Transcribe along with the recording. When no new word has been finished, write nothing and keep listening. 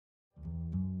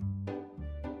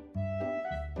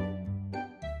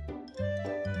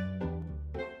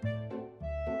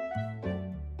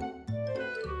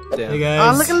Hey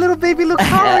guys. Oh, look at little baby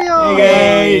Lucario.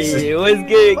 Hey guys. Hey, what's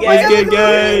good, guys? What's good,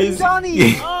 guys?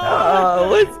 Johnny. Oh,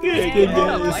 what's good, Good,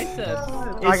 guys?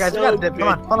 Alright guys, we gotta dip. Come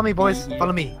on, follow me, boys.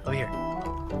 Follow me. Over here.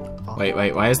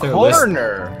 Wait, why is there a list?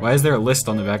 Corner. Why is there a list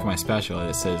on the back of my spatula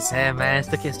that says Hey man,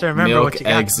 still remember milk, what you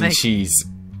got eggs, to and make. cheese?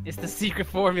 It's the secret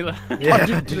formula. Yeah,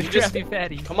 Did dude. you just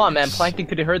Fatty. come on, man? Plankton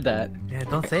could have heard that. Yeah,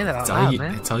 don't say that out That's all loud, you.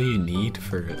 man. That's all you need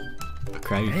for a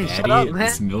Krabby Hey, shut Patty. up, man.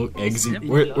 It's milk, eggs, and Shut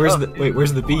where's up. the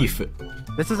where's the beef?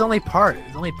 This is only part.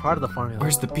 It's only part of the formula.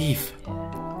 Where's the beef?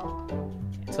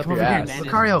 It's up Come your over ass. here,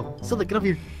 Lucario. Still, get over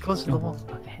here, close to the wall.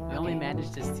 We only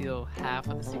managed to steal half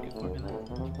of the secret formula.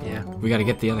 Yeah. We gotta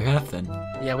get the other half then.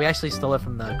 Yeah, we actually stole it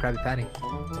from the Krabby Patty.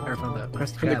 Or from the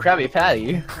Krusty From the Krab. Krabby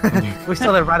Patty. We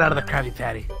stole it right out of the Krabby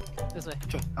Patty. This way.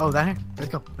 Oh, that here? Let's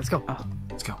go. Let's go.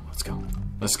 Let's go. Let's go.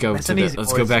 Let's go Nice to and the. easy,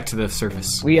 Let's go boys. back to the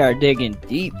surface. We are digging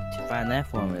deep to find that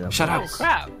formula. Shut up. Oh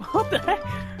crap! What the heck?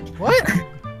 What?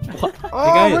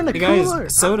 Oh, guys- we're in the hey, guys, cooler.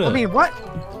 soda. I mean, what?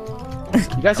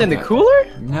 You guys in the cooler?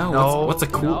 No. No. What's a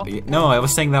cool? No, I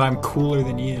was saying that I'm cooler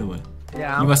than you.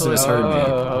 Yeah, You must have just heard me.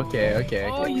 Oh, okay.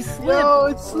 Oh, you slipped. Yo,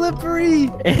 it's slippery.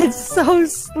 It's so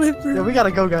slippery. Yeah, we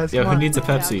gotta go, guys. Yo, Come who on. needs a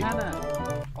Pepsi?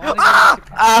 Ow!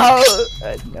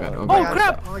 God, No. Oh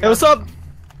crap! Hey, what's up?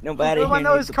 Nobody Everyone here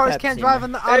knows needs a cars Pepsi, can't drive man.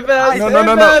 on the. Hey, on Vez! ice. No, Hey, no,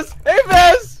 no, no. Vez! Hey,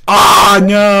 Vez! Oh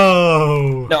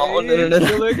no! No.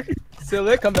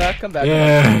 Silly, come back.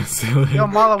 Yeah, silly. Yo,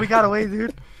 Marla, we got away,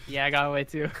 dude. Yeah, I got away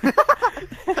too.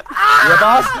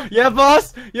 Yeah,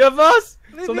 boss!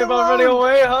 Leave Something me about running alone.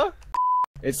 away, huh?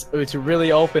 It's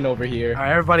really open over here. All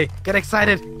right, everybody, get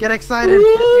excited! Get excited!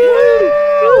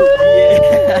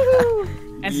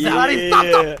 And Somebody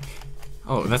stop!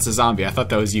 Oh, that's a zombie. I thought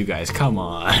that was you guys. Come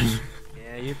on.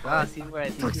 Yeah, you I thought. see where I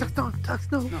see Tux, you.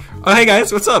 Tux, no! Oh, hey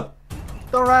guys, what's up?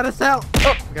 Don't ride us out!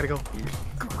 Oh, we gotta go.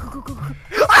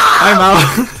 I'm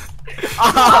out.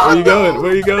 Where you going?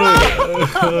 Where you going?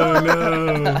 Oh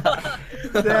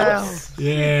no. Damn!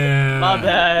 Yeah. My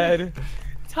bad.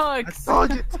 I Tux.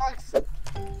 told you, Tux.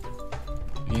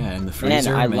 Yeah, in the Man,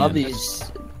 freezer. I love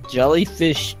these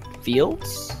jellyfish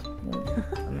fields.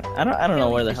 I don't know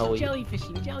where the hell we.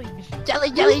 Jellyfishing.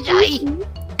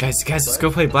 Guys, let's go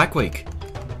play Black Wake.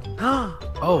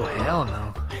 Oh hell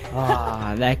no!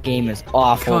 Ah, that game is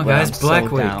awful. Come on, but guys, I'm so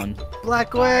Black Wake. down.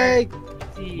 Black Wake!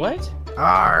 What?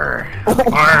 Arr!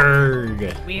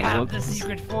 Arg. We have the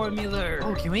secret formula.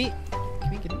 Oh, can we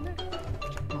get in there?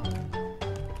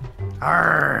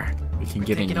 Arr! We can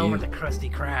get in Taking you. over the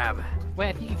Krusty Krab. Wait,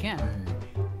 I think you can.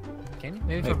 Can you?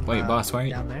 Maybe Wait, from wait, boss, why?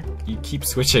 down there? You keep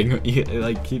switching. It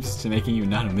like keeps making you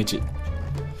not a midget.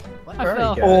 I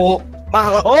fell. Oh,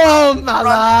 Mala! Oh,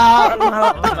 Mala!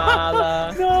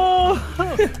 No!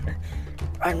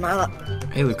 Run, Mala!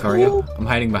 Hey, Lucario, I'm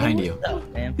hiding behind you.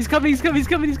 Man. He's coming.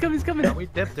 No, we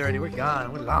dipped already. We're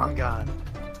gone. We're long gone.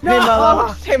 Hey,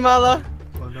 Mala! Hey, Mala!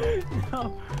 Oh no!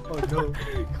 Oh no!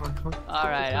 Come on! All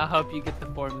right, I'll help you get the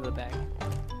formula back.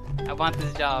 I want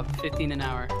this job, 15 an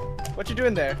hour. What you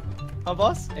doing there? Huh,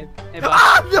 boss? Hey, boss.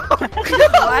 Ah no!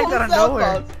 Lagged out of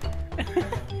nowhere.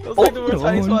 That's like the worst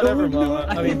hiding spot ever, Mala.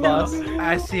 I mean, boss.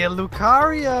 I see a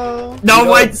Lucario. No,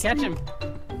 what? Catch him.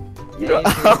 Yeah,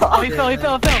 Oh, he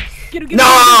fell. Get him.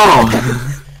 No!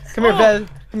 Come here, Vez.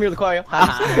 Come here, Lucario.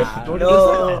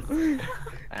 No!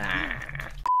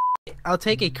 I'll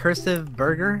take a cursive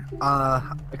burger. A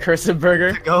cursive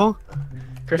burger. Go.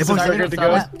 Cursive Hey, boys, burger to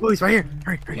go. Boys, right here.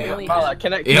 Hurry. Yeah. Mala,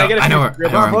 can I Yeah, get a I know piece of where- rib? I know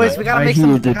Come on, where- boys. We gotta I make hear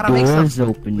some. the We gotta make doors some.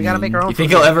 opening. We gotta make our own. You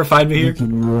think food. he'll ever find me You here?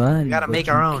 can run. We gotta but make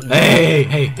you our own. can't.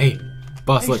 Hey!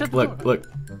 Boss, Hey, shut the look.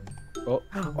 Oh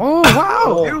wow!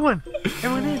 Oh. Everyone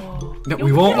in. No,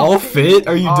 we won't all fit.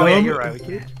 Are you Oh dumb? yeah, you're right. We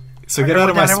can. So get out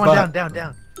of my Everyone spot.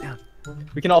 down.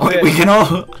 We can all Oh, fit. we can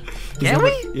all. Can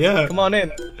we? Yeah. Come on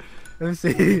in. Let me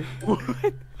see.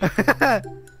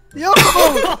 Yo!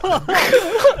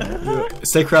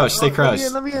 Stay crouched. Let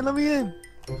me in.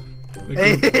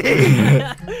 Hey!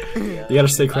 You gotta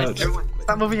stay crouched.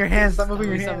 Stop moving your hands. Stop moving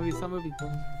your Stop hands. moving.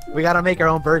 We gotta make our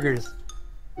own burgers.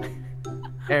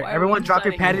 Here, Why are everyone we drop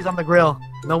your deciding patties on the grill.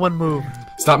 No one move.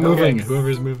 Stop moving. Okay.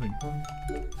 Whoever's moving.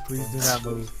 Please do not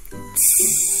move.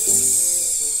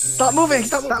 Stop moving.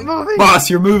 Stop moving! Boss,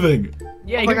 you're moving.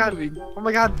 Yeah, Oh my you're god. moving. Oh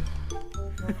my god.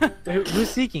 Who's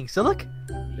seeking? Silik?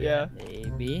 Yeah.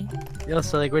 Maybe. Yo,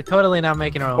 Silik, we're totally not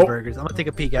making our own burgers. I'm gonna take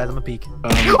a peek, guys. I'm gonna peek. Oh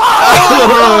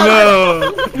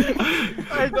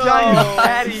A giant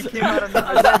patty came out of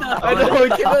nowhere. I know,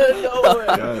 it came out of nowhere.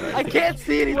 no! I can't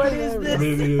see anything. What is this?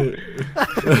 Me neither.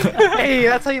 Hey,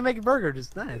 that's how you make a burger.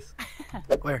 Just nice.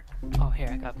 Where? Oh, here,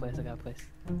 I got a place.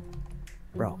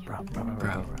 Bro.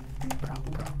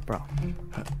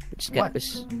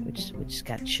 We just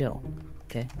gotta chill.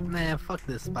 Okay. Man, fuck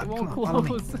this spot. It Come won't on, follow me.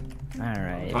 close.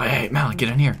 Alright. Oh, hey, Mal, get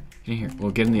in here. Get in here.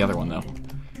 Well, get in the other one though.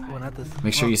 Well, not this.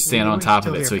 Make sure well, you stand we're on top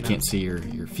still of it here so he for can't now. see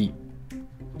your feet.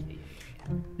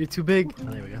 You're too big. Oh,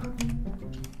 there we go.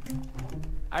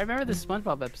 I remember the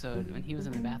Spongebob episode when he was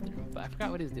in the bathroom, but I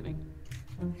forgot what he was doing.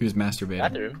 He was masturbating.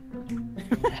 Bathroom.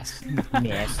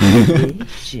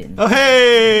 Masturbation. Oh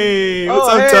hey! What's Oh,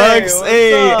 up, hey, Tux? what's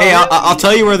Hey, up? hey! I'll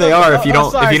tell you where they are if you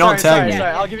don't sorry, tag sorry, me.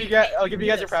 Sorry. I'll give you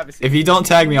guys your privacy. If you don't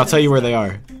tag me, I'll tell you where they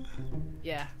are.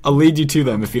 Yeah. I'll lead you to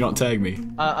them if you don't tag me.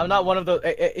 I'm not one of those.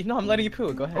 No, I'm letting you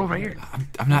poo. Go ahead. Oh, right here.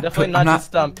 I'm not. Definitely I'm not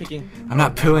not. just picking. I'm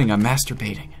not pooing. I'm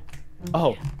masturbating.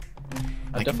 Oh.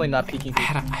 I'm Like, definitely not peeking. I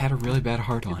had a really bad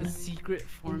heart The on. secret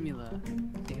formula.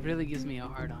 It really gives me a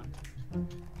hard on.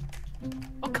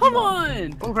 Oh, come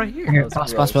on! Oh, right here. Here,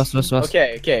 boss.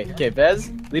 Okay,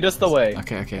 Vez, lead us the way.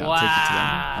 Okay. Wow.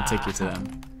 I'll take you to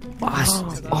them. Boss.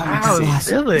 Wow,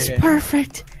 really? Okay.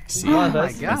 Perfect. See. Come on, Oh my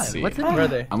Vez. god, Let's see. what's in Where are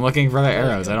there? they? I'm looking for their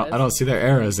arrows. I don't see their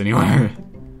arrows anywhere.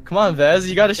 Come on, Vez.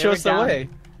 You gotta They show were us the down. way.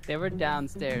 They were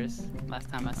downstairs last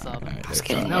time I saw them. Alright, Let's they're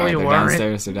get in fine. there. No, we They're weren't.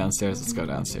 downstairs. They're downstairs. Let's go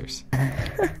downstairs.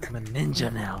 I'm a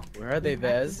ninja now. Where are they,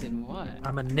 Vez? In what?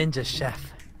 I'm a ninja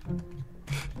chef.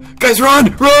 Guys,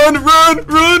 run! Run!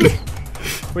 Where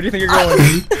do you think you're going?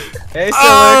 Hey, Silic.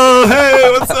 Oh,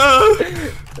 hey, what's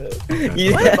up?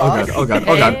 Yeah. Oh god!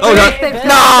 Hey,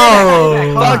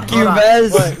 No! Fuck you, Hold on.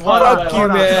 Vez. Wait, Fuck you,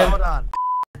 man. Hold on.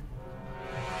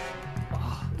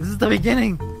 This is the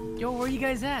beginning. Yo, where you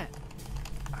guys at?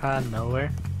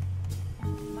 Nowhere.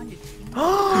 Come on, you-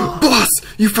 Boss,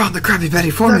 you found the Krabby Patty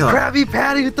The formula. Krabby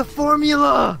Patty with the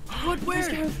formula. What?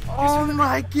 Where? Oh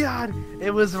my god.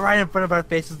 It was right in front of our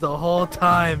faces the whole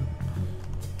time.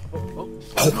 Oh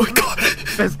my god!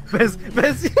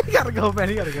 Bez, you gotta go, man.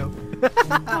 You gotta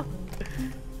go.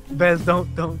 Bez, don't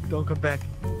come back.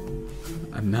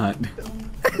 I'm not.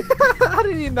 How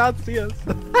did he not see us?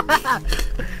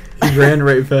 He ran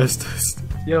right past us.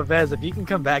 Yo, Bez, if you can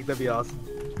come back, that'd be awesome.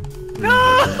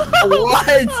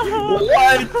 What?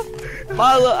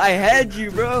 Milo, I had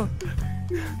you, bro.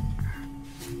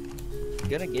 It's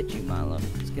gonna get you, Milo.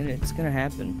 It's gonna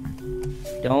happen.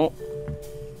 Don't.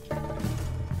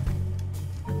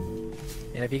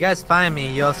 And if you guys find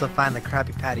me, you also find the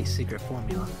Krabby Patty secret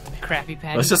formula. Crappy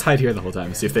Patty. Let's just hide here the whole time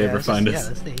and see if they ever let's find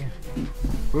just- us. Yeah, let's stay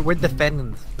here. We're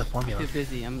defending the formula. Too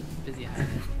busy. I'm busy hiding.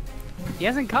 He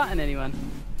hasn't caught anyone.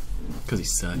 Because he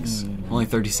sucks. Only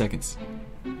 30 seconds.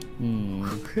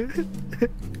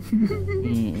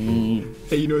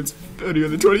 Hey, you know it's better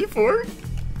than 24?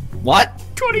 What?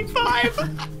 25!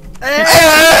 No!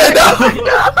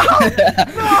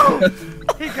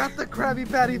 He got the Krabby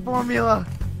Patty formula.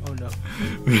 Oh no.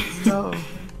 No.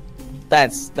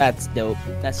 That's dope.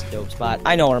 That's a dope spot.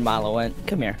 I know where Milo went.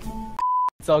 Come here.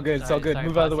 It's all good. It's all good. Sorry,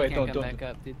 Move out of the boss, way. you can't Don't. come back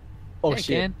up, dude. Oh Yeah,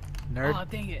 shit. Can. Nerd. Oh,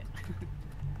 dang it.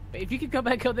 But if you could come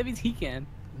back up, that means he can.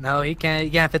 No, he can't. He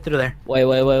can't fit through there.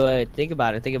 Wait. Think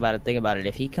about it.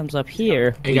 If he comes up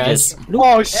here, Hey, we guys. just-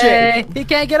 Oh shit. Hey, he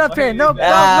can't get up here. No, no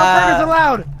Ah. burgers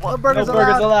allowed. No burgers No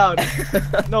burgers allowed.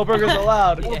 allowed. No burgers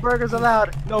allowed. No burgers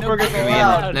allowed. No burgers burgers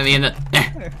allowed. Let me in the.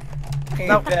 Hey,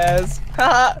 Nope. Vez.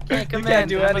 Can't You come can't in.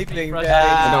 do That must be anything, Vez.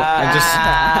 frustrating. No, I just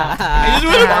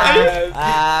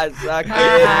Suck it.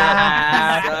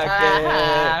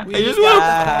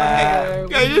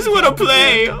 I just want to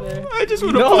play. I just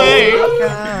want to No. play.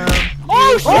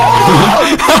 Oh shit.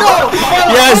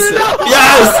 Yes!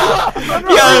 Yes!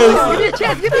 Yes! Give me a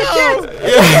chance. Give me a chance.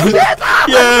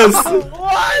 Yes!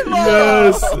 What?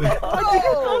 Yes! I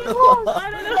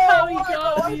don't know how he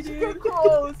got me, dude.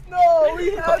 Close. No,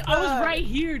 we had I was right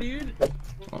here, dude.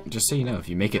 Well, just so you know, if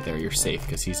you make it there, you're safe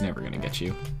because he's never gonna get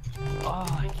you. Oh,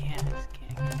 I can't. I just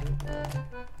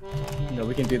can't. No,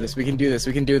 we can do this. We can do this.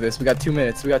 We can do this. We got 2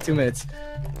 minutes. We're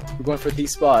going for the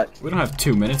spot. We don't have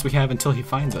 2 minutes. We have until he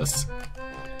finds us.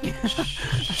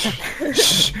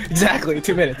 Exactly.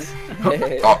 2 minutes. Oh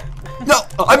no!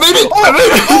 I made it! I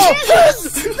made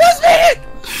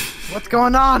it! What's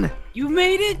going on? You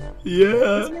made it?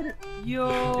 Yeah!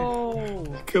 Yo.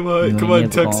 Come on,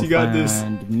 Tux, you got this.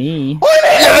 And me.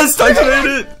 Yes, Tux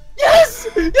made it! Yes.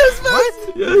 Yes, Vez.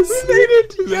 Yes! We made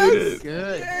it. We made it.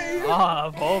 Good.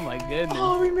 Oh my goodness.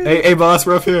 Oh, we made Hey, boss,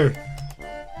 we're up here.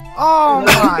 Oh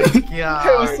my Hey, god.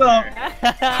 what's up?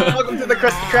 Welcome to the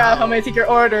Krusty Krab. How may I take your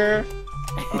order?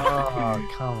 Oh,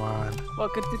 come on.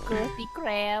 Welcome to Krusty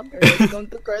Krab. Welcome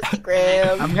to Krusty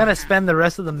Krab. I'm gonna spend the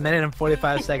rest of the minute and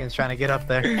 45 seconds trying to get up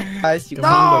there. Guys, you No!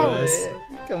 can do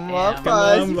it. Come on, Damn.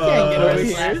 boss. You can't get over boss.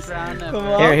 here. Last round Come ever.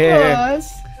 on, Here.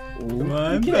 boss. Come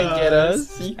on, You can't get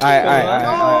us. You can't Alright.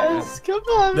 Come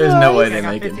on, There's no way I they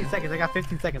got make it. 15 seconds. I got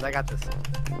 15 seconds. I got this.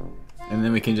 And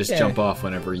then we can just Yeah. jump off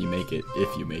whenever you make it,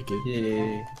 if you make it.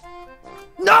 Yeah.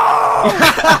 No!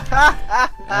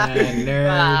 Ah,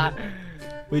 nerd.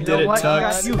 We You did know it, what?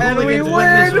 Tux. You And we hooligans win!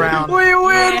 win this round. We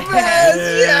win, Bez!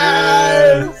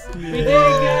 Yes! We did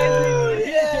it, guys.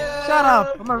 Yeah! Shut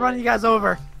up! I'm gonna run you guys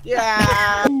over.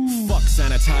 Yeah! Fuck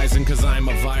sanitizing cause I'm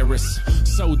a virus.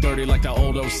 So dirty like the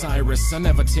old Osiris. I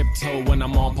never tiptoe when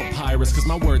I'm on papyrus. Cause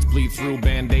my words bleed through,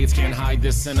 band-aids can't hide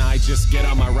this. And I just get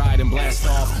on my ride and blast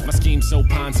off. My scheme's so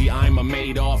Ponzi, I'm a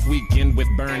Madoff. Weekend with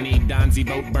Bernie, Donzi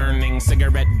boat burning.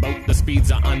 Cigarette boat, the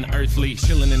speeds are unearthly.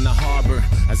 Chilling in the harbor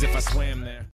as if I swam there.